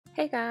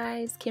Hey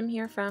guys, Kim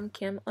here from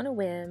Kim on a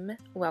Whim.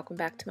 Welcome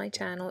back to my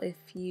channel if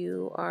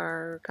you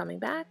are coming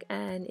back,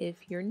 and if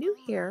you're new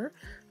here,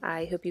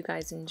 I hope you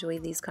guys enjoy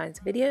these kinds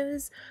of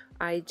videos.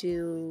 I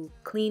do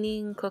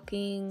cleaning,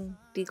 cooking,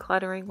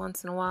 decluttering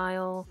once in a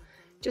while,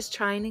 just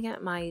trying to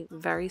get my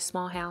very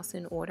small house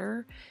in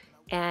order.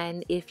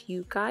 And if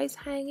you guys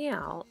hang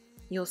out,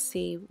 you'll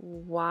see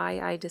why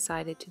I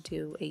decided to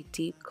do a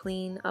deep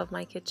clean of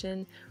my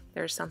kitchen.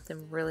 There's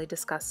something really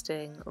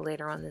disgusting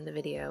later on in the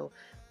video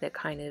that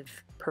kind of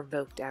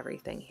provoked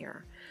everything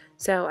here.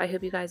 So I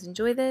hope you guys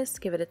enjoy this.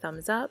 Give it a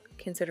thumbs up,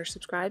 consider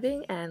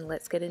subscribing, and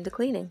let's get into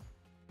cleaning.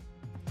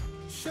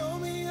 Show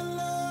me your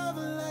love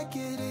like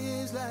it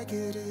is,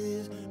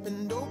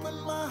 and open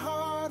my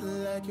heart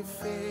like you're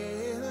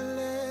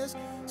fearless.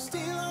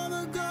 Steal all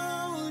the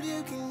gold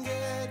you can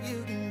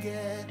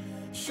get.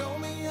 Show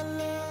me your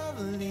love,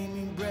 leave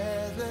me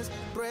breathless.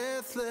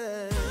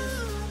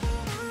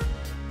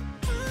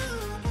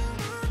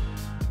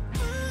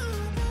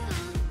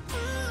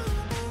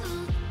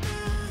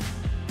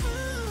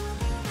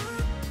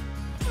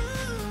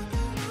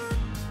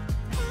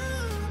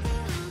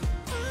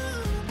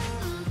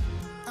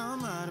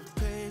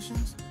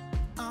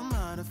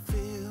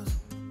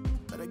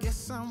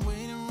 I'm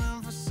waiting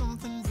around for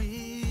something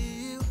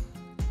real.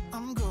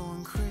 I'm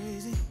going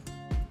crazy,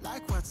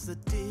 like what's the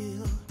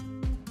deal?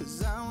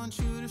 'Cause I want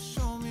you to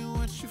show me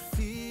what you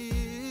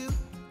feel.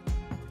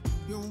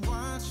 You're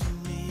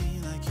watching me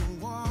like you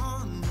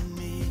want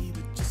me,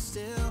 but you're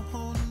still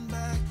holding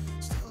back,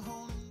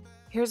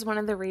 Here's one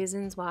of the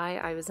reasons why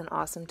I was an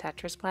awesome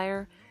Tetris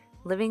player.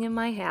 Living in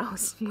my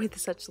house with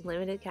such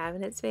limited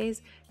cabinet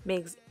space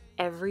makes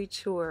every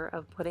chore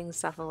of putting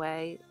stuff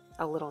away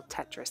a little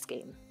Tetris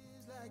game.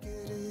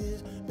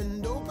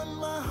 And open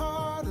my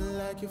heart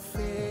like you're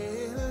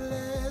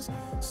fearless.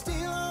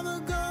 Steal all the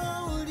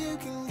gold you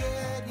can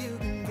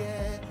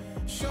get.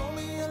 Show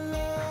me your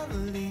love,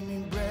 leave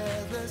me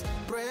breathless.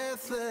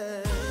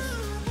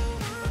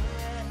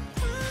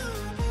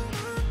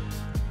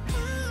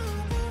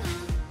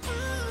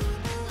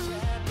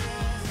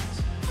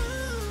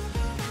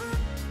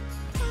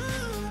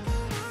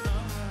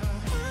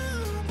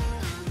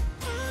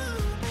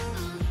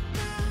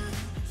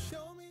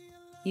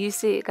 You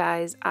see it,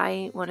 guys, I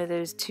ain't one of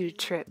those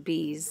two-trip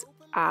bees.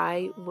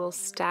 I will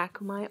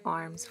stack my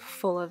arms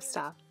full of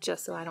stuff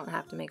just so I don't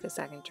have to make a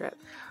second trip.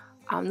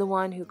 I'm the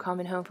one who,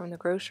 coming home from the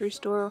grocery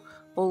store,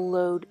 will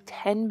load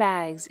 10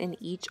 bags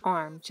in each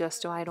arm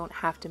just so I don't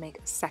have to make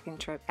a second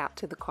trip out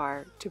to the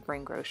car to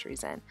bring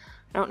groceries in.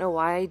 I don't know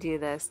why I do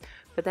this,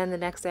 but then the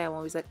next day I'm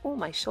always like, oh,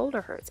 my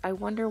shoulder hurts. I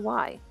wonder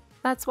why.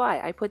 That's why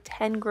I put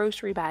 10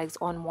 grocery bags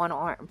on one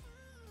arm.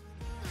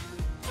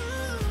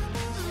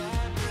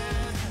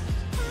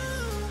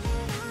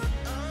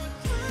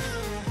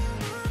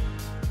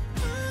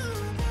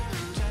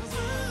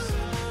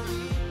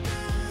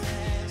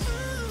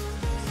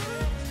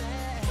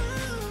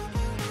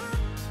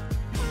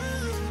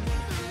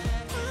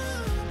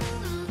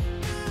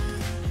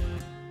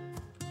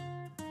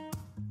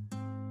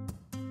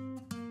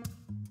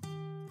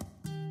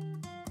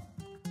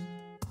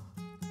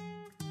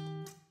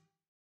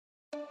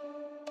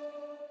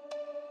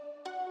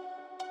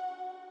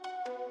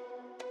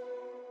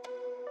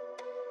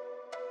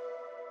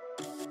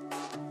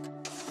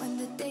 When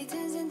the day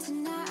turns into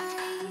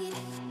night,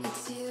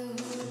 it's you.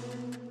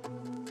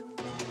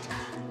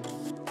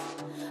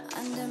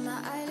 Under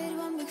my eyelid,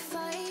 one big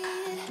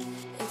fight,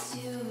 it's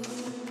you.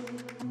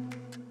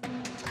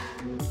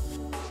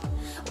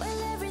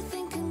 Well,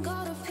 everything can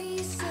go to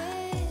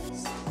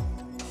pieces.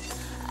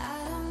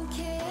 I don't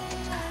care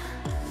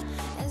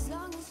as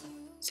long as you.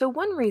 So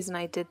one reason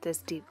I did this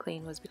deep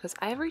clean was because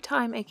every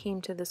time I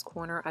came to this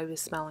corner, I was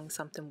smelling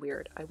something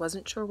weird. I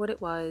wasn't sure what it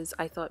was.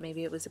 I thought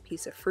maybe it was a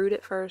piece of fruit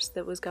at first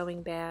that was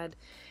going bad.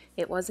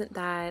 It wasn't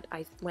that.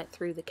 I went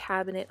through the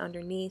cabinet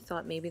underneath,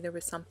 thought maybe there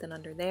was something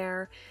under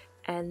there.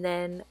 And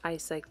then I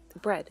was like, the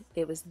bread.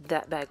 It was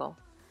that bagel.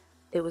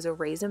 It was a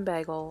raisin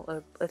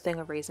bagel, a thing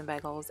of raisin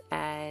bagels,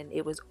 and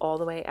it was all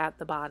the way at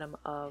the bottom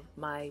of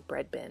my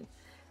bread bin.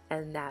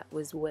 And that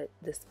was what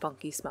this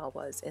funky smell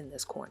was in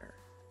this corner.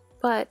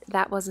 But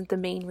that wasn't the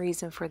main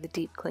reason for the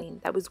deep clean.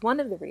 That was one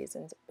of the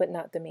reasons, but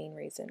not the main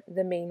reason.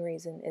 The main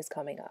reason is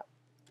coming up.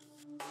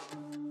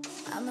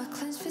 I'm a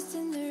clenched fist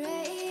in the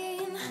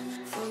rain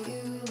for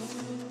you.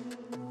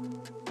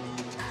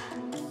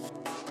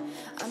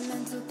 A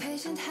mental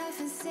patient, half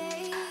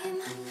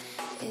insane.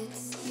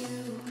 It's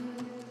you.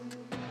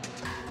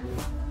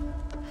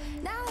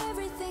 Now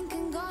everything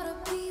can go to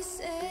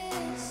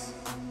pieces.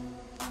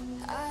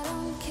 I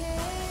don't care.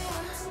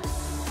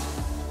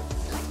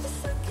 Like the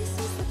sun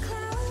kisses the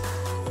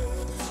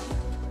clouds.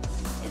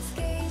 It's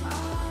game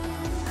on.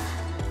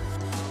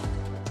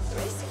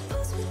 Racing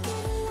pulse, we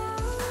get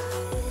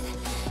loud.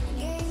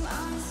 Game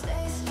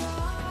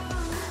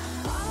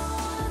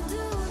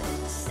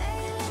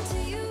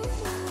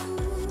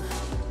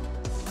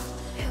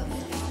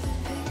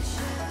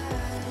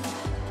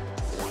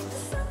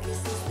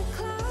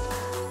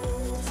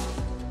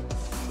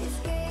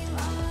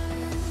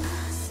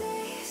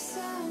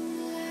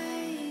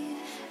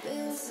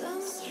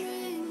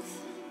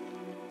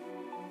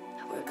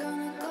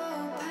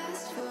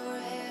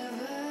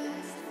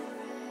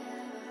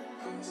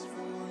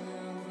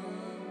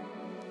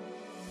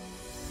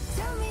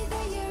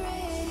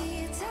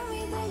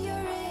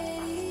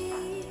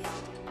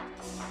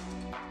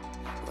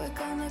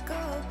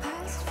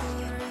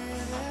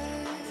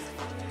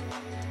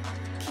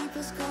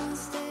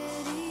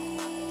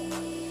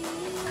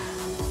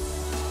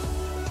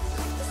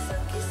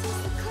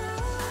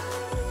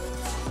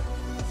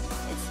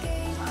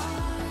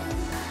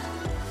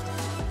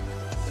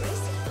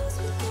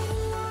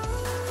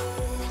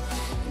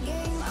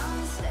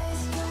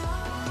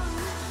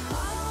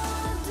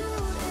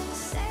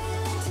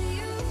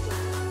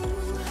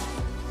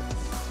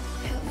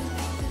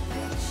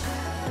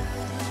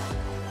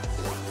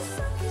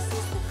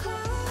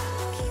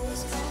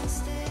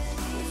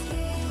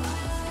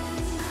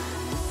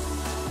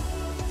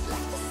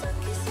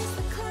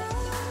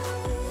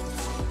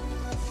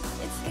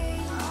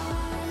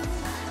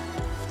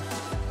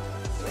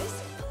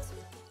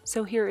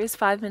So here is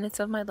 5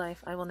 minutes of my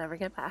life I will never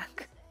get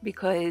back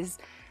because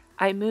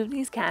I moved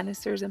these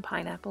canisters and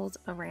pineapples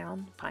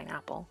around,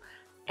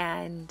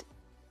 and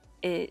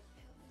it,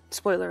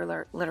 spoiler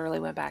alert,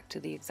 literally went back to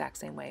the exact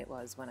same way it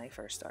was when I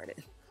first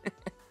started.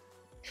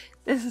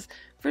 This is,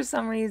 for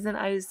some reason,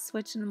 I was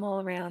switching them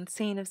all around,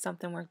 seeing if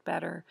something worked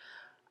better.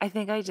 I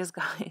think I just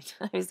got it.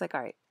 I was like,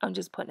 all right, I'm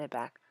just putting it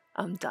back.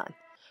 I'm done.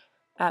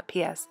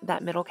 P.S.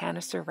 That middle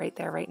canister right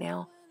there, right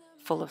now,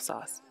 full of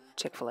sauce.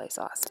 Chick-fil-A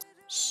sauce.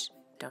 Shh,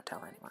 don't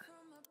tell anyone.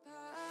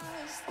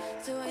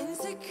 So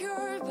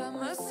insecure by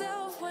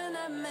myself when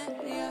I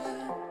met you.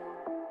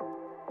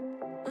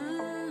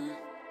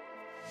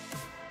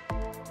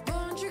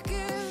 Won't you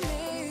give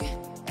me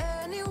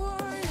any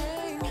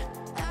warning?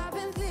 I've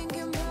been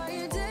thinking about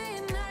you day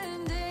and night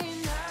and day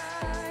and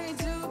night.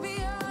 To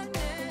be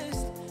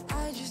honest,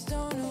 I just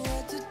don't know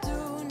what to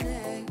do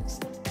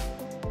next.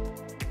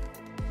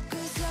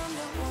 'Cause I'm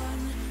the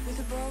one with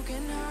a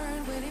broken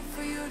heart, waiting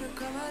for you to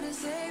come out and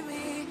save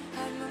me.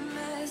 I'm a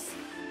mess,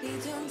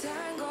 need to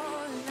untangle,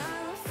 and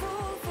I'm a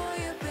fool for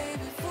you,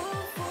 baby.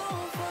 Fool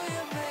for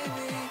you,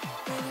 baby.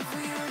 Waiting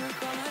for you to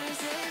come out and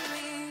save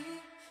me.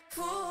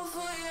 Fool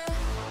for you.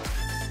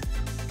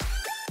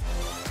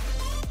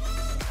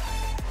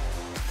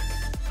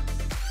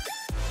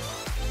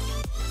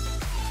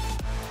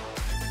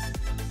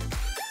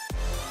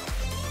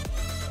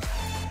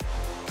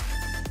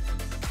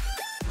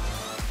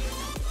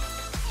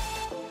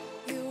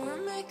 You were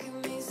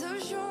making me so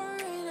sure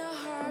in a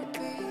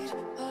heartbeat.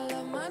 All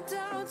of my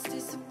doubts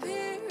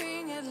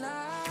disappearing at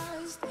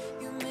last.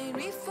 You made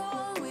me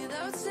fall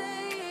without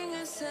saying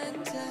a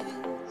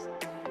sentence.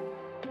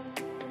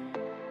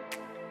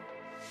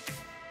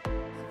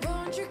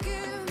 Won't you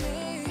give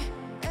me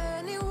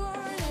any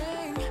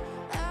warning?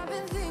 I've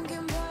been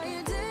thinking about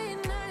you day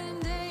and night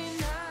and day and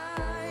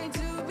night.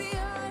 To be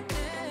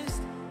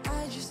honest,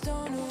 I just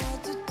don't know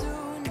what to do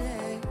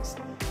next.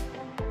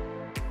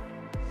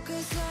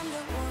 'Cause I'm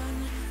the one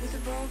with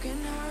a broken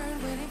heart,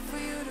 waiting for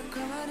you to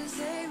come out and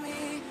save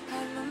me.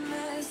 I'm a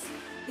mess,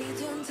 need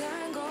to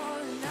untangle,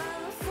 and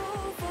I'm a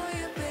fool for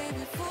you,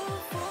 baby. Fool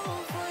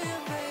for you,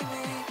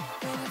 baby.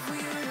 Waiting for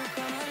you to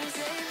come out and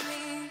save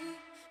me.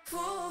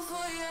 Fool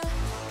for you.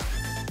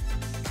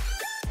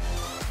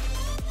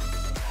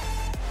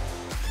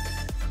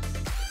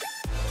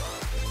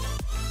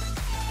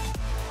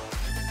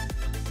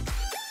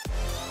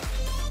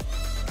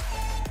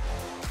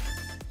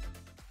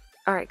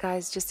 Alright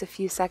guys, just a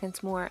few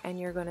seconds more and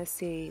you're going to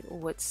see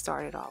what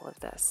started all of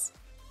this.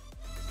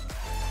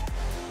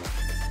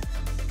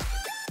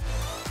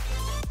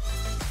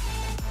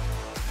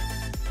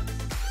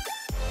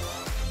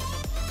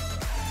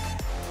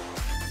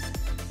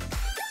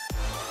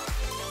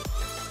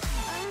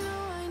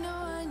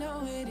 I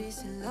know it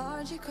isn't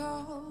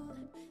logical.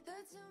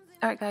 That's something.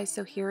 Alright guys,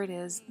 so here it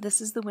is. This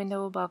is the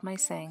window above my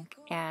sink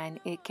and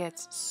it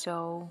gets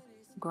so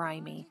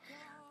grimy.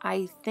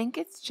 I think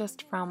it's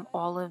just from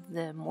all of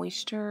the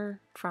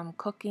moisture from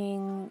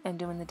cooking and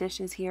doing the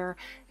dishes here.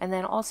 And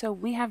then also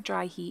we have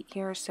dry heat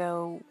here,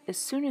 so as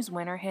soon as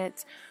winter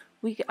hits,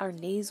 our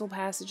nasal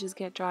passages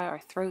get dry, our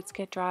throats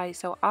get dry.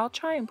 So I'll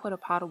try and put a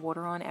pot of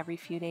water on every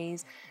few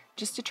days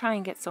just to try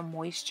and get some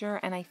moisture.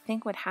 And I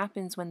think what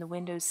happens when the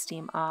windows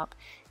steam up,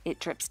 it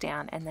drips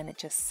down and then it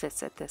just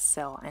sits at this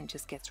sill and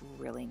just gets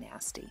really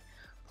nasty.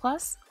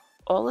 Plus,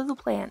 all of the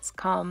plants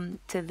come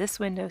to this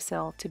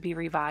windowsill to be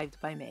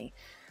revived by me.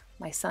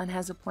 My son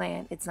has a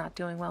plant, it's not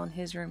doing well in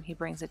his room, he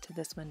brings it to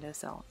this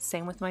windowsill.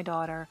 Same with my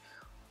daughter,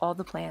 all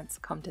the plants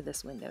come to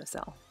this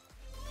windowsill.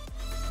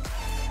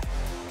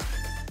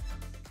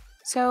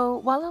 So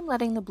while I'm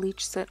letting the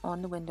bleach sit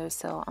on the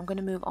windowsill, I'm going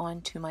to move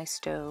on to my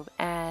stove.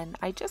 And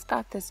I just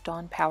got this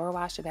Dawn Power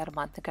Wash about a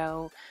month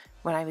ago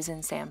when I was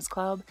in Sam's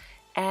Club,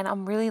 and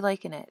I'm really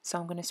liking it. So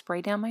I'm going to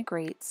spray down my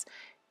grates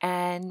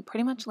and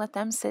pretty much let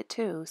them sit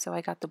too. So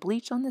I got the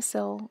bleach on the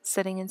sill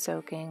sitting and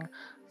soaking.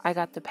 I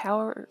got the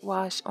power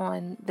wash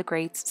on the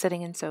grates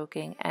sitting and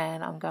soaking,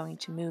 and I'm going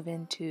to move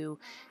into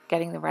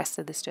getting the rest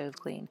of the stove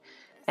clean.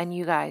 And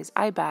you guys,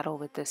 I battle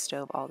with this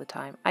stove all the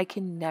time. I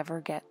can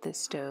never get this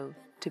stove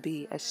to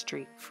be a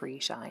streak-free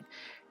shine.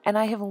 And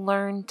I have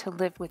learned to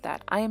live with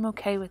that. I am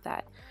okay with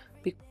that.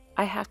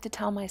 I have to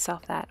tell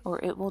myself that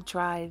or it will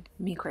drive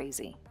me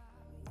crazy.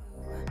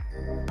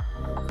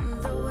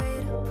 The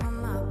weight upon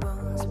my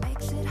bones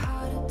makes it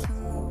harder to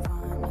move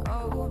on.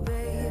 Oh,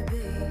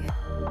 baby.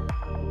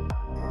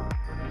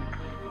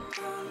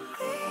 Don't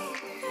think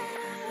that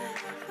I'll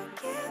ever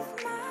forgive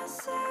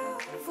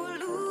myself for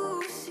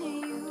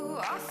losing you,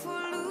 or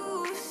for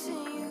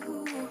losing you.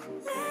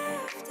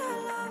 Left our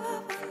love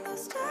up on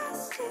those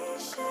dusty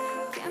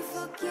shelves. Can't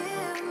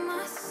forgive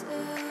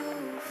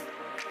myself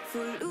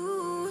for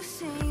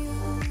losing you.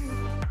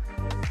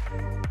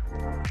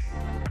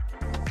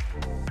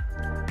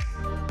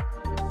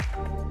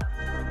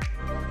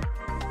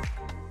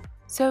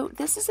 So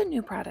this is a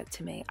new product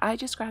to me. I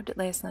just grabbed it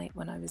last night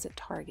when I was at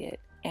Target,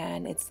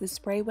 and it's the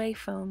Sprayway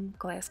Foam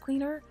Glass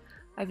Cleaner.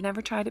 I've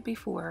never tried it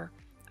before.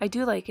 I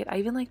do like it. I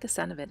even like the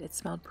scent of it. It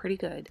smelled pretty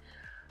good.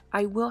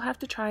 I will have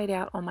to try it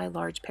out on my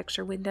large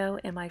picture window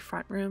in my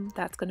front room.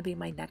 That's going to be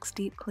my next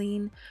deep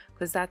clean,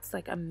 because that's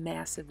like a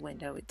massive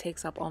window. It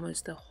takes up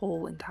almost the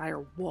whole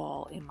entire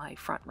wall in my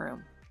front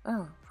room.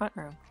 Oh, front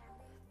room.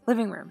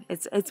 Living room.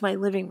 It's my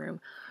living room.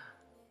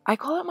 I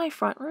call it my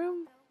front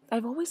room.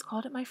 I've always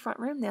called it my front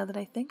room now that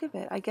I think of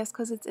it. I guess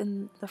because it's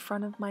in the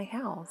front of my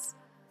house.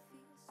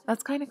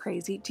 That's kind of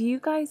crazy. Do you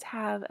guys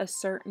have a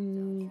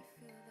certain,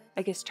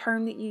 I guess,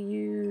 term that you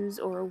use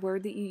or a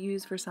word that you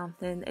use for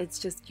something? It's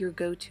just your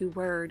go-to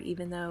word,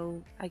 even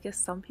though I guess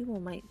some people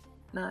might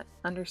not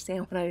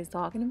understand what I was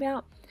talking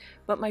about.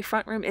 But my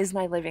front room is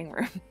my living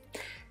room.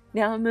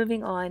 Now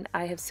moving on,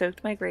 I have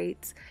soaked my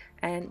grates,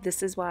 and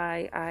this is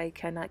why I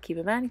cannot keep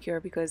a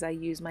manicure, because I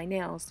use my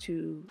nails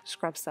to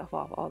scrub stuff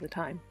off all the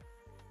time.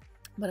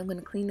 But I'm going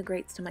to clean the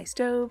grates to my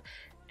stove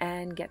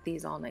and get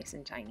these all nice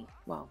and shiny.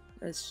 Well,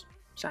 as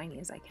shiny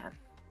as I can.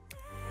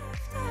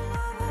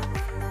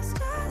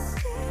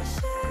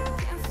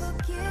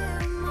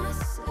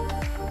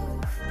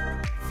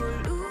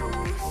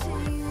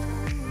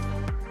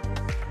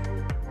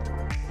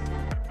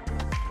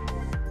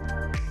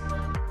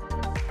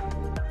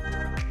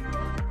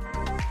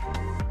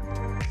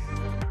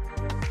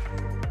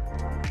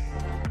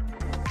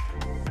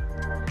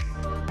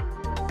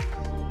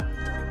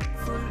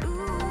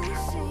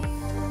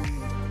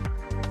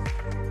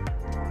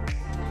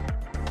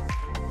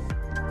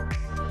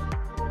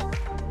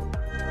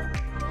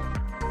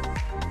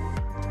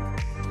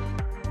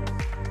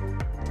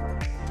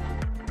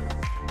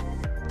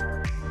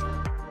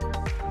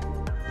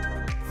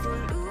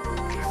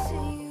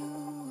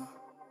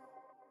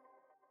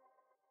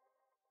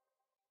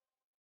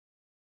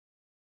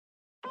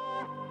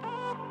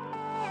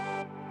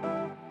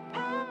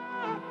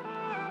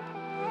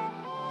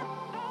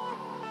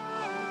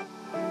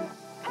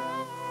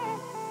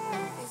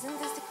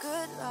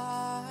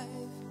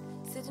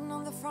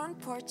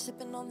 Front porch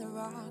sipping on the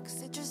rocks,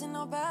 citrus in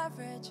our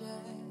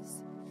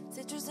beverages,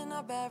 citrus in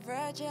our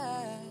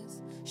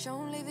beverages, show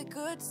only the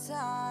good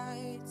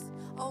sides,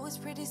 always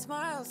pretty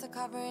smiles are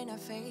covering our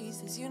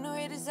faces, you know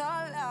it is all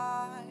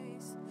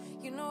lies,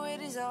 you know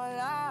it is all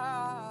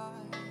lies.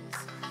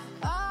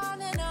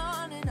 On and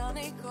on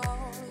it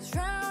goes,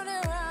 round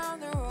and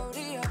round the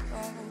rodeo,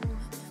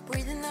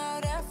 breathing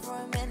out air for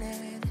a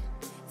minute,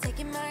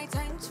 taking my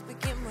time to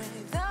begin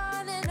with.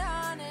 On and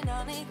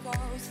on it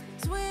goes,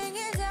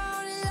 swinging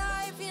down in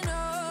life, you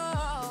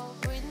know,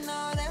 breathing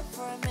out air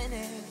for a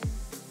minute,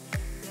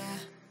 yeah.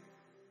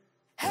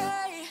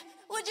 Hey,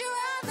 would you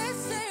rather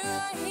stay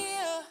right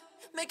here,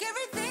 make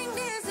everything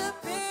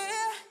disappear,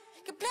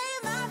 keep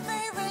playing my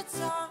favorite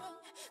song,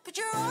 put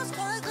your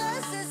rose-colored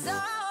glasses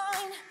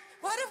on.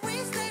 What if we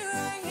stay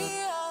right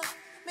here,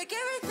 make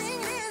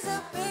everything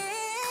disappear,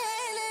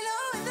 lay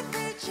low in the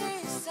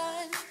beachy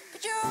sun,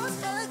 put your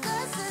rose-colored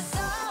glasses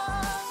on.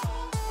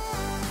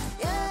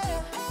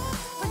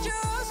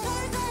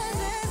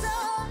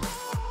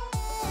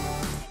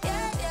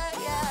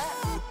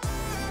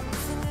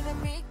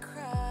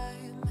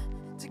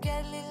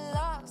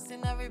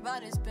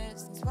 Everybody's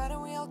business. Why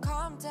don't we all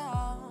calm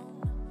down?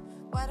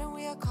 Why don't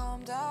we all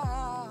calm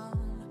down?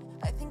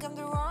 I think I'm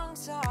the wrong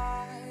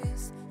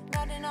size.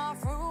 Not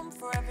enough room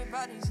for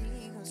everybody's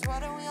egos. Why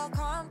don't we all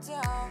calm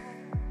down?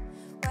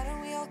 Why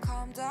don't we all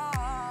calm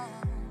down?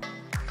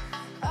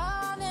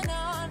 On and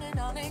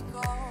on it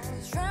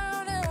goes,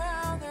 round and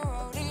round the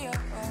rodeo,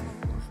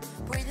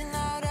 breathing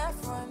out air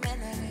for a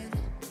minute,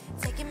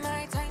 taking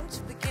my time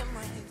to begin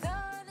with.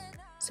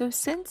 So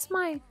since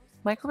my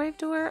microwave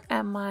door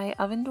and my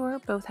oven door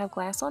both have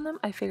glass on them,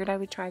 I figured I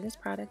would try this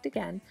product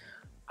again.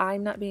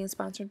 I'm not being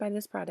sponsored by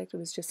this product. It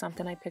was just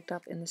something I picked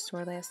up in the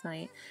store last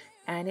night,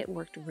 and it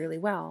worked really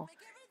well.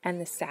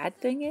 And the sad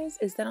thing is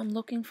that I'm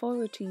looking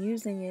forward to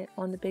using it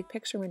on the big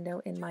picture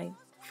window in my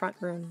front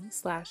room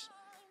slash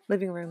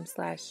living room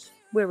slash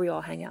where we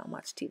all hang out and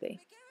watch TV.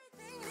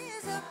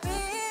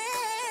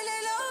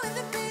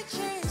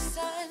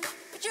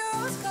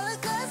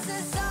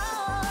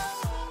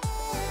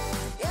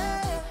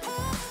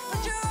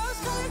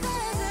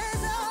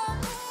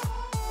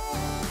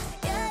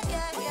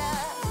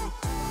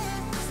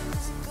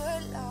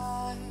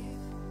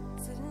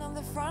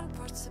 Front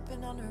porch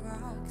sipping on the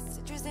rocks,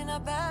 citrus in our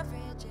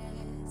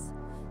beverages,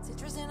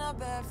 citrus in our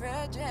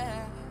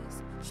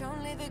beverages, show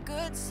only the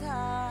good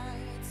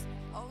sides,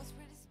 always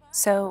pretty smart.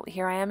 So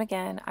here I am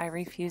again. I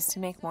refuse to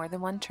make more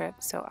than one trip,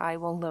 so I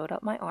will load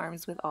up my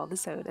arms with all the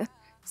soda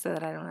so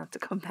that I don't have to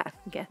come back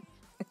again.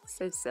 It's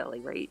so silly,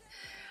 right?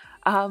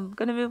 I'm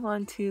gonna move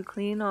on to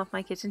clean off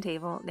my kitchen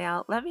table.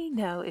 Now let me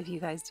know if you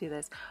guys do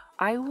this.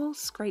 I will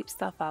scrape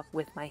stuff up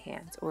with my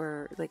hands,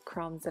 or like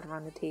crumbs that are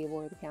on the table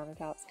or the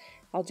countertops.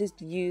 I'll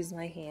just use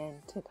my hand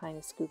to kind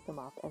of scoop them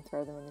up and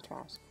throw them in the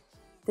trash.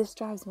 This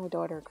drives my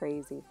daughter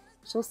crazy.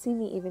 She'll see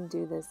me even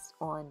do this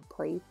on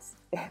plates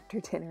after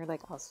dinner.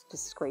 Like I'll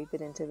just scrape it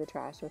into the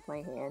trash with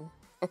my hand.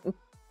 And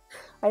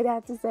I'd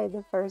have to say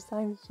the first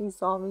time she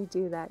saw me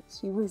do that,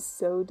 she was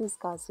so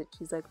disgusted.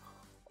 She's like,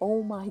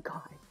 oh my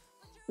God.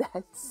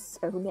 That's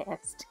so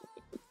nasty.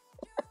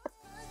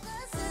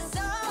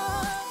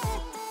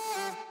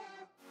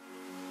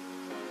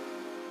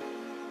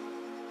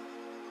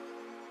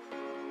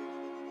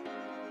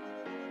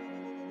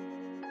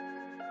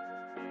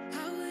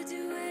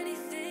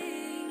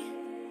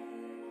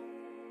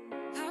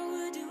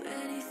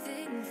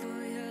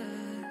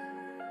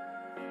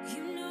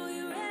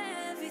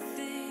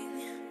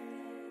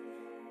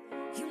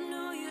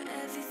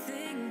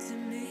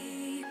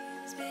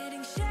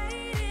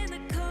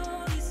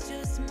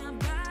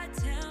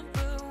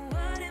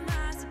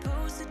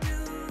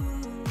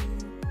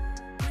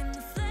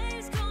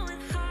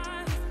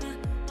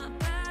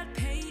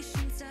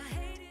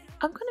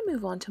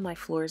 move on to my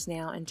floors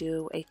now and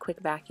do a quick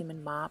vacuum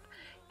and mop,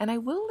 and I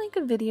will link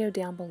a video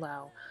down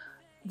below.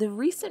 The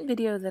recent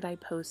video that I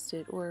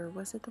posted, or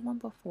was it the one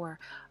before,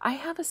 I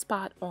have a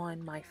spot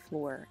on my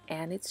floor,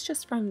 and it's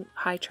just from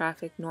high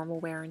traffic, normal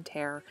wear and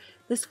tear.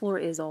 This floor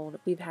is old.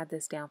 We've had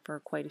this down for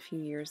quite a few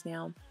years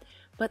now.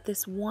 But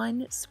this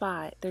one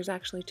spot, there's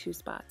actually two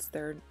spots.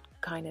 They're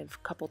kind of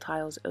a couple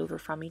tiles over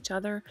from each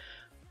other,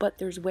 but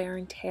there's wear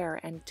and tear,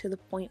 and to the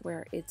point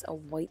where it's a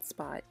white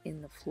spot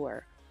in the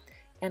floor.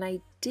 And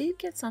I did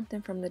get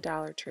something from the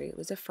Dollar Tree. It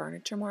was a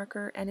furniture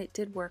marker, and it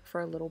did work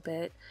for a little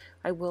bit.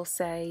 I will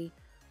say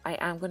I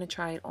am going to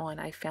try it on.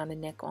 I found a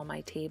nick on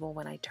my table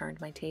when I turned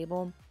my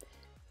table,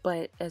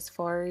 but as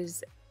far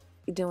as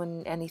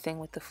doing anything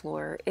with the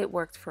floor, it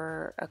worked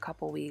for a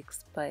couple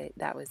weeks, but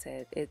that was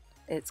it.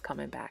 It's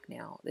coming back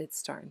now. It's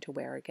starting to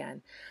wear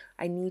again.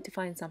 I need to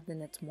find something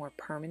that's more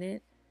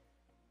permanent,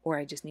 or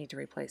I just need to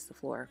replace the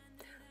floor.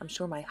 I'm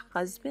sure my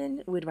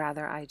husband would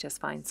rather I just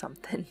find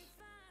something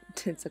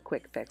it's a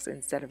quick fix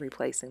instead of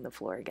replacing the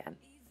floor again.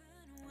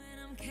 When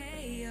I'm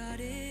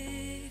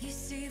chaotic, you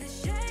see the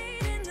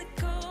shade in the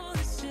cold.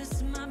 It's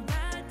just my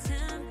bad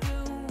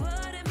temper.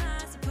 What am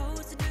I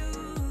supposed to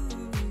do?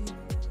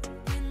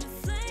 When the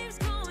flames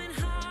going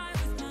high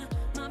with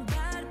my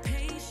bad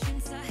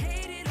patience, I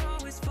hate it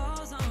always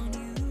falls on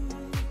you.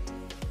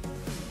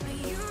 But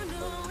you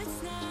know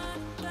it's not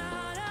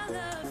about our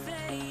love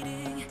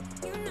fading.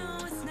 You know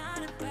it's not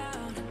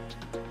about.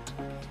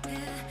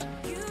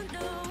 Yeah, you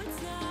know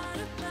it's not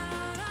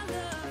about our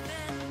love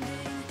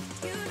ending.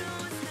 You know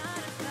it's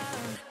not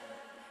about.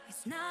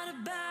 It's not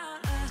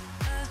about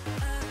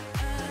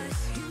us.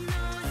 You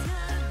know it's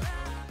not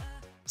about.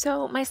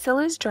 So my sill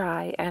is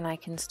dry and I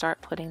can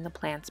start putting the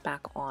plants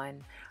back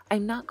on.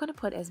 I'm not going to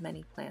put as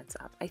many plants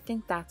up. I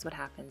think that's what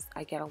happens.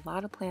 I get a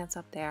lot of plants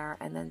up there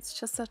and then it's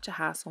just such a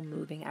hassle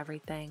moving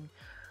everything.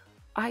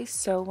 I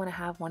so want to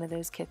have one of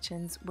those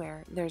kitchens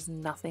where there's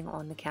nothing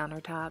on the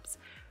countertops,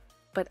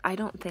 but I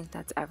don't think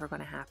that's ever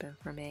going to happen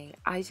for me.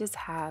 I just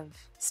have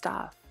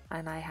stuff,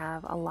 and I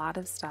have a lot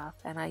of stuff,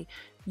 and I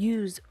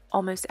use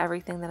almost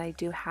everything that I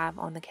do have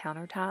on the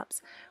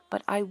countertops,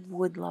 but I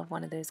would love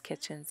one of those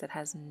kitchens that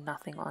has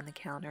nothing on the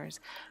counters.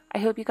 I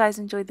hope you guys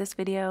enjoyed this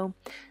video.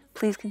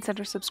 Please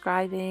consider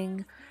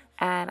subscribing,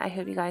 and I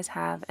hope you guys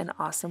have an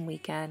awesome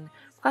weekend.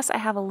 Plus, I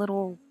have a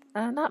little,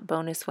 not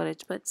bonus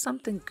footage, but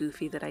something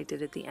goofy that I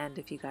did at the end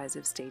if you guys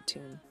have stayed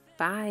tuned.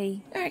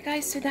 Bye. Alright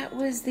guys, so that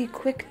was the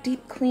quick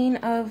deep clean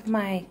of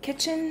my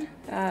kitchen.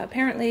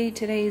 Apparently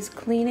today's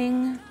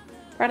cleaning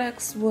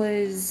products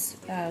was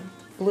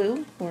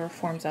blue, or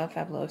forms of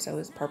Fabuloso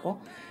is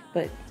purple,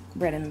 but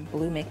red and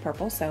blue make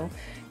purple. So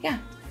yeah,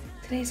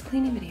 today's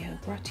cleaning video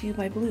brought to you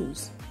by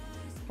blues.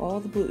 All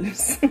the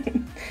blues.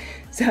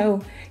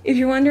 So if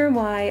you're wondering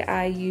why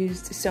I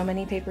used so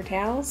many paper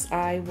towels,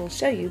 I will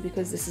show you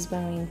because this is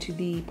going to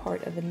be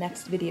part of the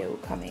next video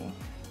coming.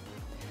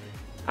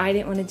 I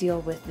didn't want to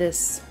deal with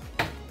this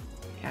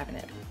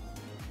cabinet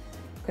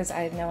because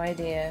I have no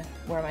idea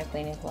where my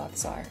cleaning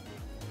cloths are.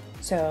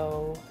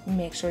 So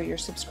make sure you're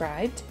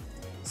subscribed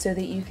so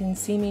that you can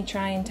see me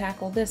try and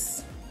tackle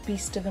this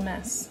beast of a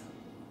mess.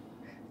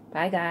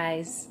 Bye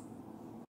guys.